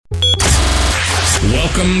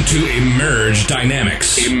Welcome to Emerge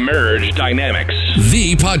Dynamics. Emerge Dynamics.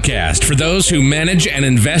 The podcast for those who manage and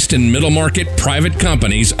invest in middle market private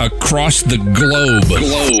companies across the globe.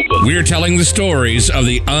 We're telling the stories of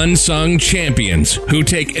the unsung champions who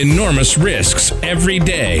take enormous risks every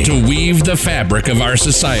day to weave the fabric of our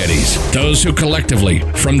societies. Those who collectively,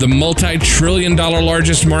 from the multi-trillion-dollar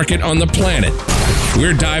largest market on the planet,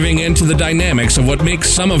 we're diving into the dynamics of what makes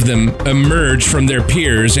some of them emerge from their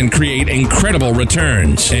peers and create incredible returns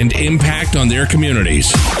and impact on their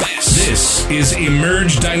communities. This is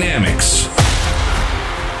Emerge Dynamics.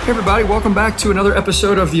 Hey everybody, welcome back to another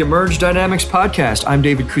episode of the Emerge Dynamics podcast. I'm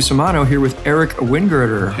David Cusimano here with Eric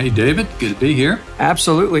Wingirter. Hey David, good to be here.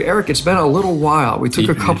 Absolutely. Eric, it's been a little while. We took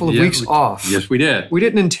a couple of weeks off. Yes, we did. We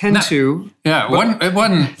didn't intend to. Yeah, it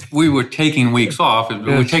wasn't we were taking weeks off. We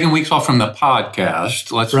were taking weeks off from the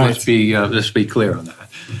podcast. Let's be clear on that.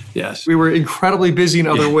 Yes. We were incredibly busy in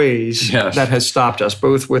other ways. Yes. That has stopped us,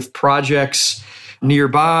 both with projects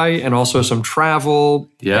nearby and also some travel.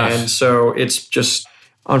 Yes. And so it's just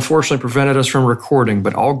unfortunately prevented us from recording,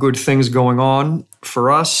 but all good things going on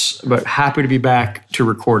for us, but happy to be back to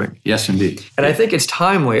recording. Yes, indeed. And I think it's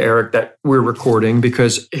timely, Eric, that we're recording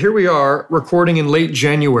because here we are recording in late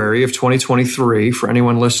January of 2023. For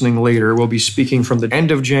anyone listening later, we'll be speaking from the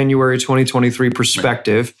end of January 2023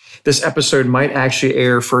 perspective. Right. This episode might actually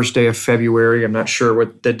air first day of February. I'm not sure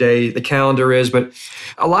what the calendar is, but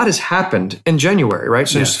a lot has happened in January, right?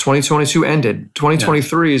 Since 2022 ended.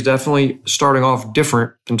 2023 is definitely starting off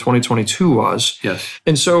different than 2022 was. Yes.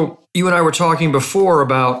 And so you and I were talking before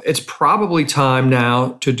about it's probably time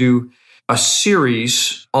now to do a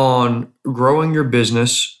series on growing your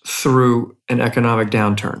business through an economic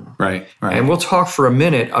downturn. Right. And we'll talk for a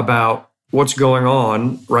minute about what's going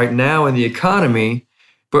on right now in the economy.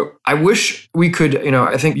 But I wish we could,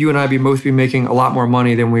 I think you and I both be making a lot more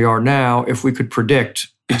money than we are now if we could predict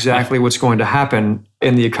exactly what's going to happen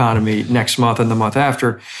in the economy next month and the month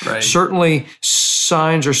after. Right. Certainly,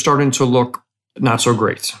 signs are starting to look not so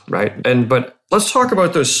great, right? But let's talk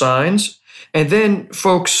about those signs. And then,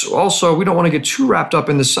 folks, also, we don't want to get too wrapped up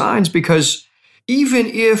in the signs because even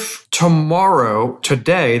if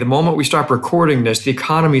today, the moment we stop recording this, the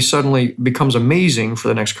economy suddenly becomes amazing for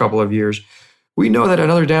the next couple of years, we know that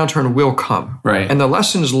another downturn will come. Right. And the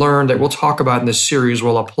lessons learned that we'll talk about in this series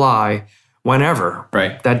will apply whenever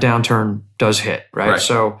that downturn does hit, right?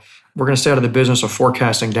 So we're going to stay out of the business of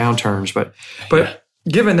forecasting downturns. But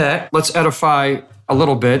given that, let's edify a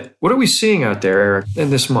little bit. What are we seeing out there, Eric, in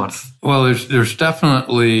this month? Well, there's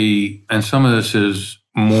definitely, and some of this is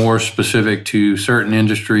more specific to certain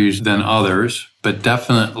industries than others, but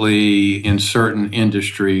definitely in certain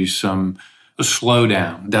industries, some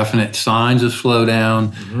slowdown, definite signs of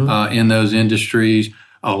slowdown in those industries.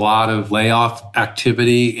 A lot of layoff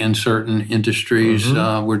activity in certain industries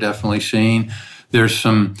we're definitely seeing. There's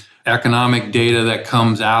some economic data that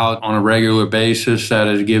comes out on a regular basis that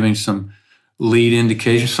is giving some lead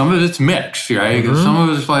indications. Some of it's mixed, right? Some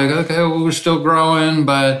of it's like, okay, well, we're still growing,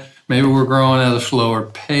 but maybe we're growing at a slower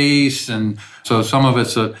pace. And so some of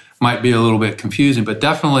it's might be a little bit confusing, but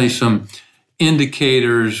definitely some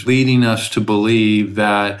indicators leading us to believe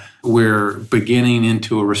that we're beginning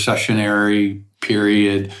into a recessionary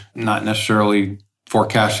period, not necessarily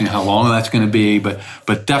forecasting how long that's going to be, but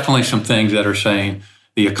definitely some things that are saying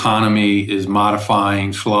the economy is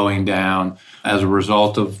modifying, slowing down as a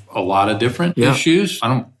result of a lot of different issues. I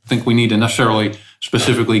don't think we need to necessarily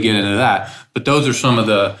specifically get into that, but those are some of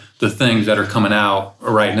the things that are coming out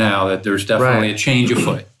right now, that there's definitely a change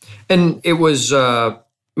afoot. And it was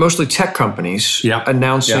mostly tech companies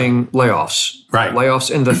announcing layoffs. Right. Layoffs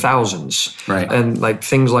in the thousands. Right. And like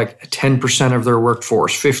things like 10% of their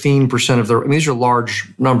workforce, 15% of their, these are large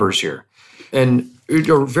numbers here. And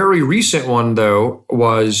a very recent one, though,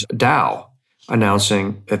 was Dow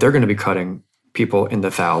announcing that they're going to be cutting people in the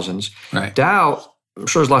thousands. Right. Dow, I'm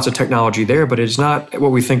sure there's lots of technology there, but it's not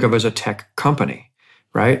what we think of as a tech company,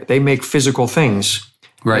 right? They make physical things.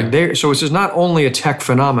 Right. So this is not only a tech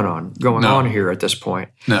phenomenon going on here at this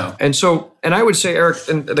point. No. And I would say, Eric,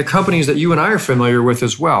 and the companies that you and I are familiar with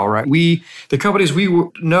as well, right? The companies we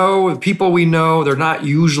know, the people we know, they're not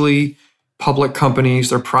usually public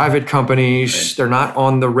companies. They're private companies. Right. They're not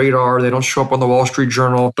on the radar. They don't show up on the Wall Street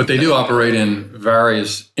Journal. But they do operate in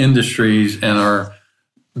various industries and are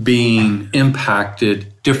being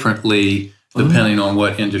impacted differently depending on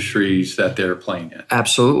what industries that they're playing in.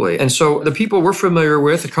 Absolutely. And so the people we're familiar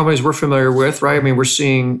with, the companies we're familiar with, right? I mean, we're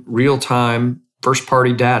seeing real-time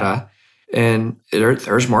first-party data And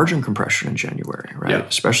there's margin compression in January, right?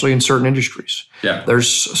 Especially in certain industries.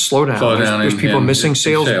 There's a slowdown. There's people missing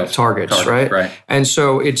sales targets, right? And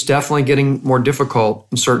so it's definitely getting more difficult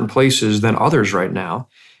in certain places than others right now.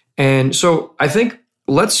 And so I think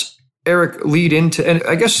let's, Eric, lead into, and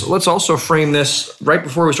I guess let's also frame this. Right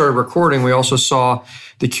before we started recording, we also saw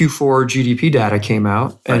the Q4 GDP data came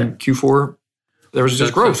out, and Q4, there was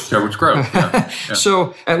just growth. There was growth.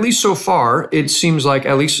 So at least so far, it seems like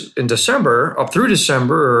at least in December, up through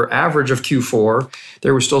December, or average of Q4,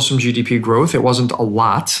 there was still some GDP growth. It wasn't a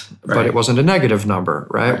lot, but it wasn't a negative number,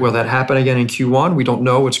 right? Will that happen again in Q1? We don't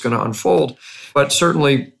know what's going to unfold, but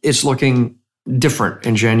certainly it's looking different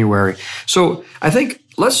in January. So I think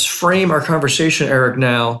let's frame our conversation, Eric,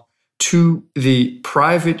 now to the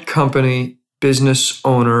private company business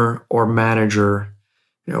owner or manager.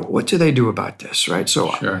 What do they do about this, right? So,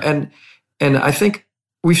 and I think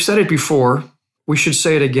we've said it before. We should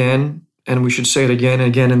say it again, and we should say it again and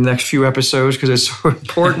again in the next few episodes because it's so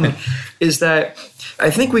important, is that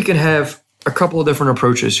I think we can have a couple of different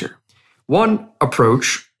approaches here. One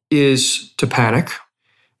approach is to panic.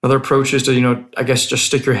 Another approach is to, I guess, just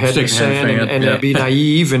stick your head in the sand and be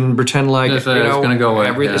naive and pretend like, it's going to go away.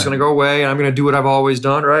 Everything's going to go away, and I'm going to do what I've always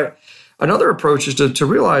done, right? Another approach is to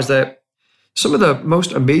realize that some of the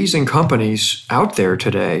most amazing companies out there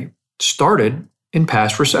today started in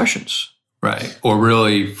past recessions. Right. Or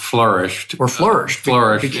really flourished.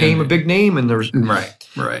 Became a big name in the...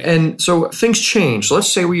 Right. And so things change. So let's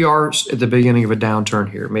say we are at the beginning of a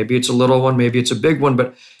downturn here. Maybe it's a little one, maybe it's a big one,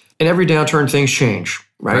 but in every downturn, things change,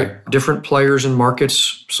 right? Different players in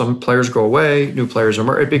markets, some players go away, new players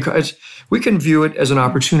emerge. Because we can view it as an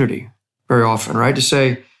opportunity very often, right? To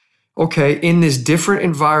say, okay, in this different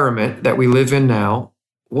environment that we live in now,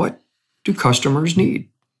 what do customers need,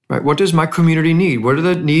 right? What does my community need? What are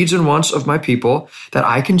the needs and wants of my people that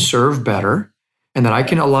I can serve better and that I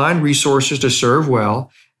can align resources to serve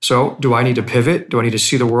well? So do I need to pivot? Do I need to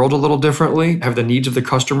see the world a little differently? Have the needs of the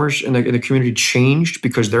customers in the community changed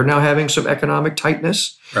because they're now having some economic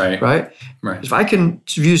tightness, right? If I can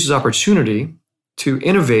use this opportunity to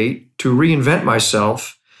innovate, to reinvent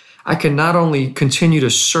myself, I can not only continue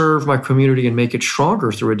to serve my community and make it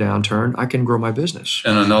stronger through a downturn, I can grow my business.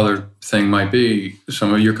 And another thing might be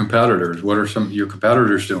some of your competitors. What are some of your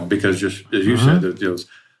competitors doing? Because just as you said, there's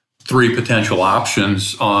three potential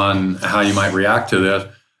options on how you might react to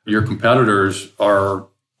this. Your competitors are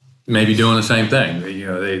maybe doing the same thing.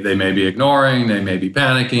 They may be ignoring, they may be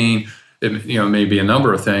panicking. It may be a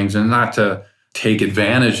number of things, and not to take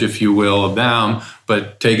advantage, if you will, of them,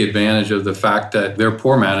 but take advantage of the fact that their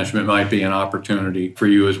poor management might be an opportunity for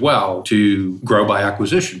you as well to grow by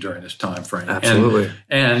acquisition during this time frame. Absolutely.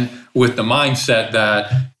 And with the mindset that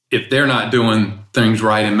if they're not doing things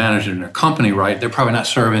right and managing their company right, they're probably not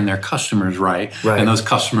serving their customers right. And those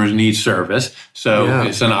customers need service. So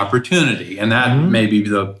it's an opportunity. And that may be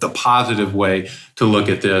the positive way to look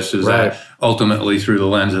at this, is that ultimately through the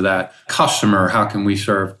lens of that customer, how can we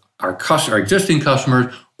serve our existing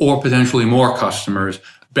customers or potentially more customers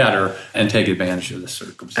better and take advantage of the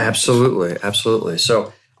circumstances? Absolutely.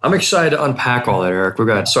 So I'm excited to unpack all that,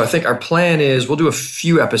 Eric. So I think our plan is we'll do a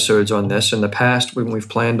few episodes on this. In the past, when we've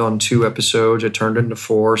planned on 2 episodes, it turned into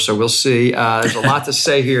 4. So we'll see. There's a lot to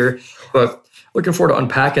say here, but looking forward to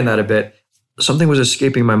unpacking that a bit. Something was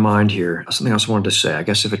escaping my mind here. Something else I wanted to say. I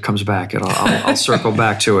guess if it comes back, I'll circle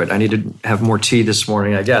back to it. I need to have more tea this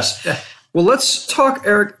morning, I guess. Well, let's talk,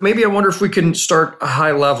 Eric. Maybe I wonder if we can start a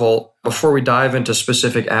high level before we dive into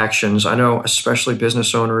specific actions. I know especially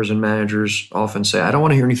business owners and managers often say, I don't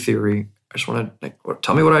want to hear any theory. I just want to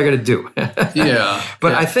tell me what I got to do.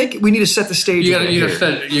 But I think we need to set the stage. You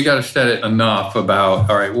got to set it enough about,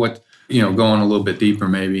 all right, what, going a little bit deeper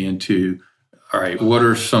maybe into, all right, what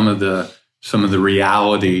are some of the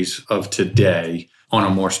realities of today on a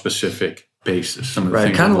more specific basis? Some of the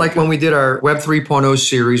things kind of like when we did our Web 3.0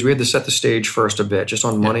 series, we had to set the stage first a bit, just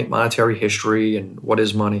on money, monetary history, and what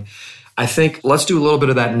is money. I think let's do a little bit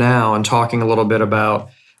of that now, and talking a little bit about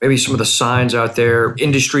maybe some of the signs out there,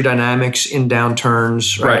 industry dynamics in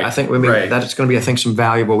downturns. I think that's going to be, I think, some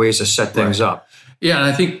valuable ways to set things up. Yeah, and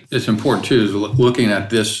I think it's important too, is looking at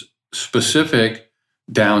this specific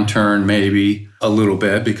downturn maybe a little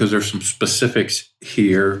bit, because there's some specifics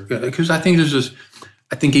here. Because I think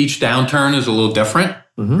I think each downturn is a little different,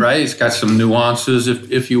 right? It's got some nuances,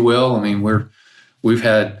 if you will. I mean, we've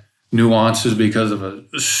had nuances because of a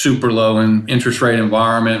super low interest rate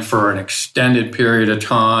environment for an extended period of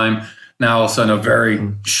time. Now, all of a sudden, a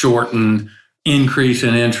very shortened increase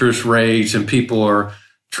in interest rates, and people are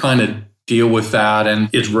trying to deal with that, and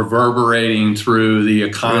it's reverberating through the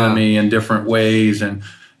economy in different ways. And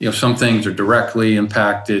some things are directly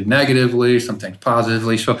impacted negatively, some things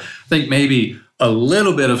positively. So I think maybe a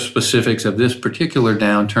little bit of specifics of this particular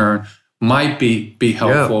downturn might be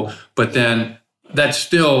helpful, but then that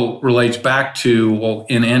still relates back to, well,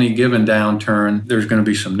 in any given downturn, there's going to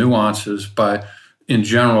be some nuances, but in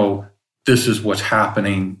general, this is what's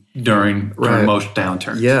happening during most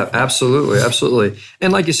downturns. Yeah, absolutely.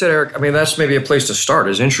 And like you said, Eric, I mean, that's maybe a place to start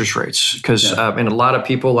is interest rates, because and a lot of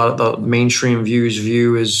people, a lot of the mainstream views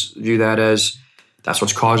view that as that's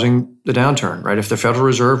what's causing the downturn, right? If the Federal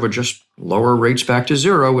Reserve would just lower rates back to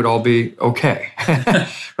zero, we'd all be okay,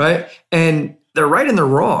 right? And they're right and they're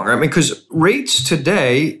wrong. I mean, because rates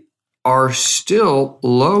today are still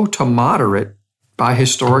low to moderate by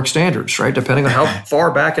historic standards, right? Depending on how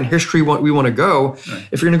far back in history we want to go. Right.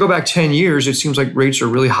 If you're going to go back 10 years, it seems like rates are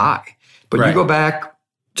really high. But you go back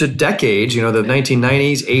to decades, the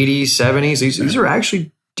 1990s, 80s, 70s, these are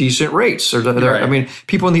actually decent rates. I mean,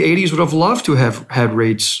 people in the 80s would have loved to have had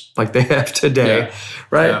rates like they have today,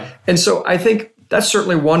 right? Yeah. And so I think that's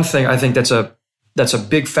certainly one thing. I think that's a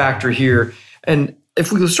big factor here. And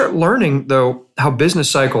if we start learning, though, how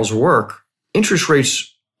business cycles work, interest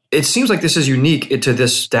rates, it seems like this is unique to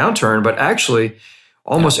this downturn, but actually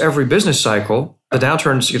almost every business cycle, the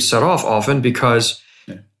downturns get set off often because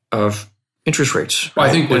of interest rates. Well, I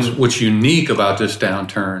think what's unique about this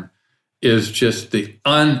downturn is just the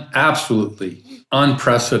absolutely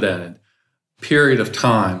unprecedented period of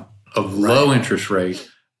time of low interest rate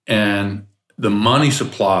and the money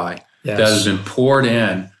supply that has been poured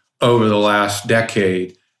in over the last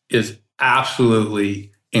decade is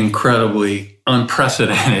absolutely incredibly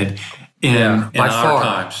unprecedented in our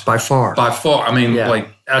times. By far. I mean, like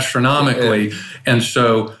astronomically. Yeah. And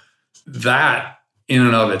so that in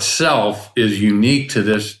and of itself is unique to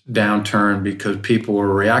this downturn because people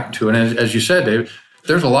were reacting to it. And as you said, Dave,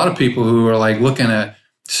 there's a lot of people who are like looking at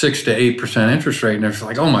 6 to 8% interest rate and they're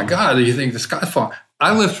like, oh my God, do you think the sky's falling?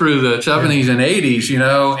 I lived through the 70s and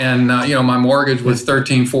 80s, and my mortgage was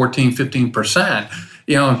 13, 14, 15%.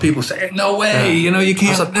 And people say, no way, you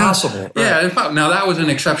can't. That's impossible. Right. Yeah. Now, that was an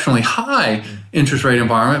exceptionally high interest rate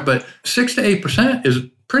environment, but 6 to 8% is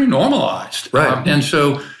pretty normalized. Right. And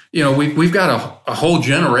so, we've got a whole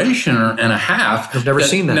generation and a half. I've never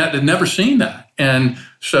seen that. They've never seen that. And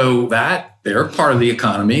so they're part of the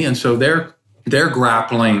economy. And so they're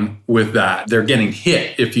grappling with that. They're getting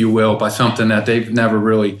hit, if you will, by something that they've never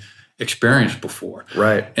really experienced before.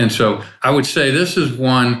 Right. And so I would say this is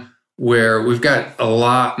one where we've got a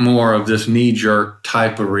lot more of this knee-jerk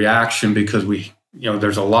type of reaction because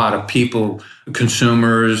there's a lot of people,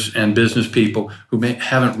 consumers and business people who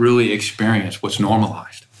haven't really experienced what's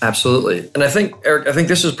normalized. Absolutely. And I think, Eric,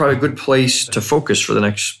 this is probably a good place to focus for the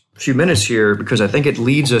next few minutes here because I think it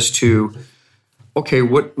leads us to, okay,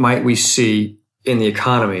 what might we see in the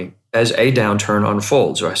economy as a downturn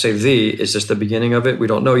unfolds? Or I say is this the beginning of it? We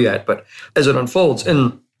don't know yet, but as it unfolds,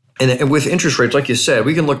 and with interest rates, like you said,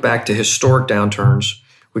 we can look back to historic downturns.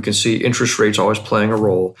 We can see interest rates always playing a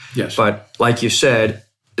role. Yes. But like you said,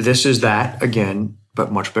 this is that again,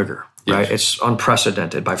 but much bigger, right? Yes. It's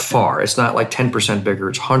unprecedented by far. It's not like 10% bigger.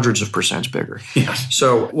 It's hundreds of percents bigger. Yes.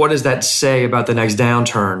 So what does that say about the next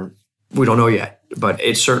downturn? We don't know yet, but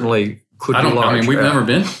it certainly could be large. I mean, we've never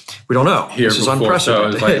been. We don't know. Here this before, is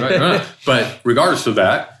unprecedented. So it's like, but regardless of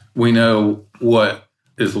that, we know what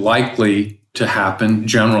is likely to happen,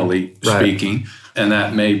 generally speaking, and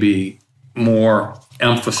that may be more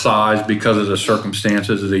emphasized because of the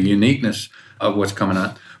circumstances, of the uniqueness of what's coming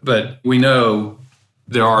on. But we know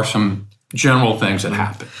there are some general things that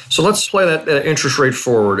happen. So let's play that interest rate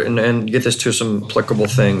forward and get this to some applicable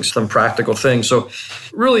things, some practical things. So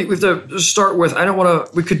really, we have to start with,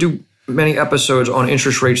 we could do many episodes on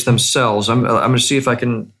interest rates themselves. I'm going to see if I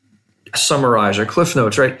can summarize or cliff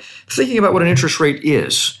notes, right? Thinking about what an interest rate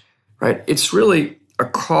is. Right? It's really a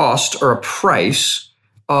cost or a price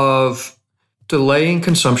of delaying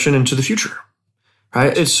consumption into the future.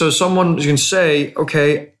 Right? It's so someone can say,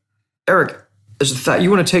 okay, Eric, you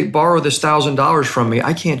want to borrow this $1,000 from me.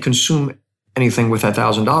 I can't consume anything with that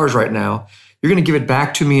 $1,000 right now. You're going to give it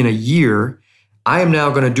back to me in a year. I am now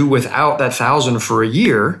going to do without that $1,000 for a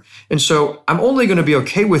year. And so I'm only going to be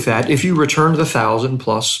okay with that if you return the $1,000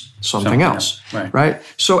 plus something else. Right?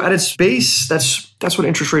 So at its base, that's what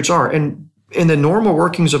interest rates are. And in the normal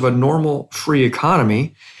workings of a normal free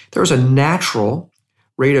economy, there's a natural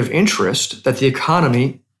rate of interest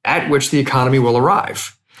at which the economy will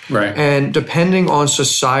arrive. Right. And depending on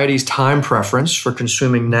society's time preference for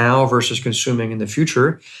consuming now versus consuming in the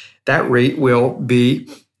future, that rate will be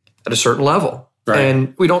at a certain level. Right.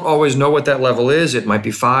 And we don't always know what that level is. It might be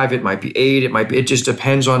 5, it might be 8, it just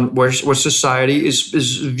depends on what society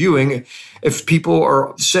is viewing. If people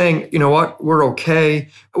are saying, you know what, we're okay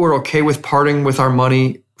with parting with our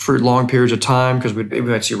money for long periods of time because we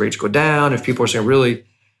might see rates go down. If people are saying, really,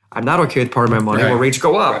 I'm not okay with parting my money, well, rates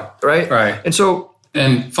go up, right?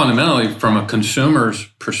 And fundamentally, from a consumer's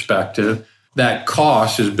perspective, that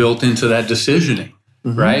cost is built into that decisioning,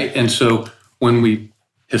 right? And so when we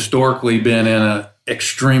historically been in an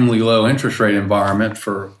extremely low interest rate environment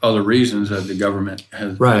for other reasons that the government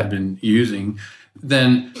has been using,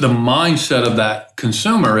 then the mindset of that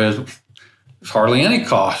consumer is there's hardly any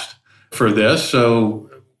cost for this. So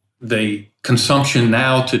the consumption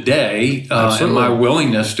now today and my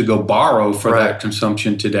willingness to go borrow for that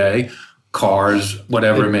consumption today, cars,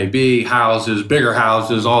 whatever it may be, houses, bigger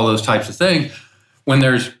houses, all those types of things, when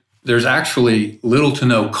there's actually little to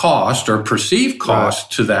no cost or perceived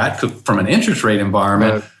cost to that. From an interest rate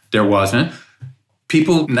environment, there wasn't.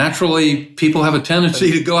 People have a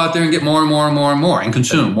tendency to go out there and get more and more and more and more and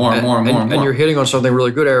consume more and more and more and more. And you're hitting on something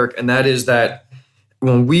really good, Eric, and that is that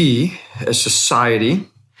when we, as society,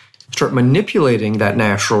 start manipulating that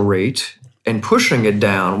natural rate and pushing it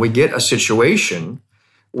down, we get a situation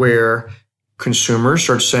where consumers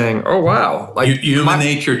start saying, oh, wow. Like human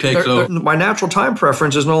nature takes over. My natural time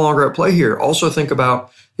preference is no longer at play here. Also think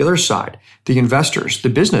about the other side, the investors, the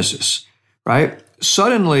businesses, right?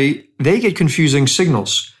 Suddenly, they get confusing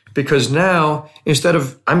signals because now, instead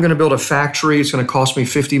of I'm going to build a factory, it's going to cost me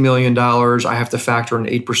 $50 million. I have to factor an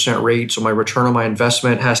 8% rate, so my return on my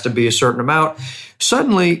investment has to be a certain amount.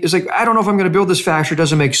 Suddenly, it's like, I don't know if I'm going to build this factory. It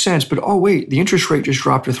doesn't make sense. But, oh, wait, the interest rate just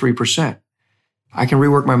dropped to 3%. I can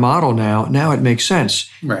rework my model now. Now it makes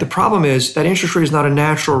sense. Right. The problem is that interest rate is not a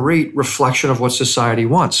natural rate reflection of what society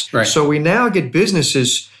wants. Right. So we now get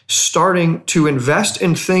businesses starting to invest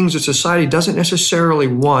in things that society doesn't necessarily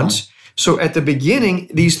want. So at the beginning,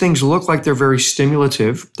 these things look like they're very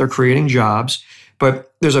stimulative. They're creating jobs,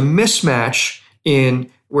 but there's a mismatch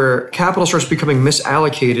in where capital starts becoming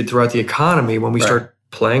misallocated throughout the economy when we start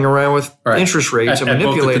playing around with interest rates and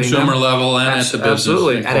manipulating both the consumer level and at the business.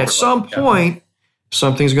 Absolutely. And at some point,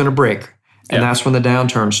 something's going to break. And that's when the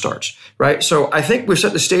downturn starts, right? So I think we've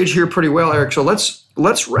set the stage here pretty well, Eric. So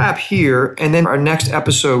let's wrap here. And then our next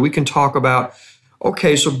episode, we can talk about,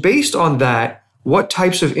 okay, so based on that, what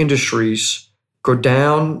types of industries go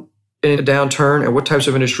down in a downturn and what types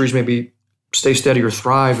of industries maybe stay steady or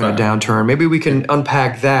thrive in a downturn? Maybe we can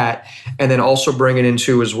unpack that and then also bring it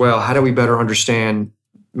into as well. How do we better understand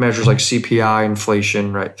measures like CPI,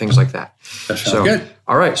 inflation, right? Things like that. That sounds good.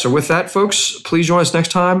 All right. So with that, folks, please join us next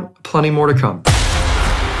time. Plenty more to come.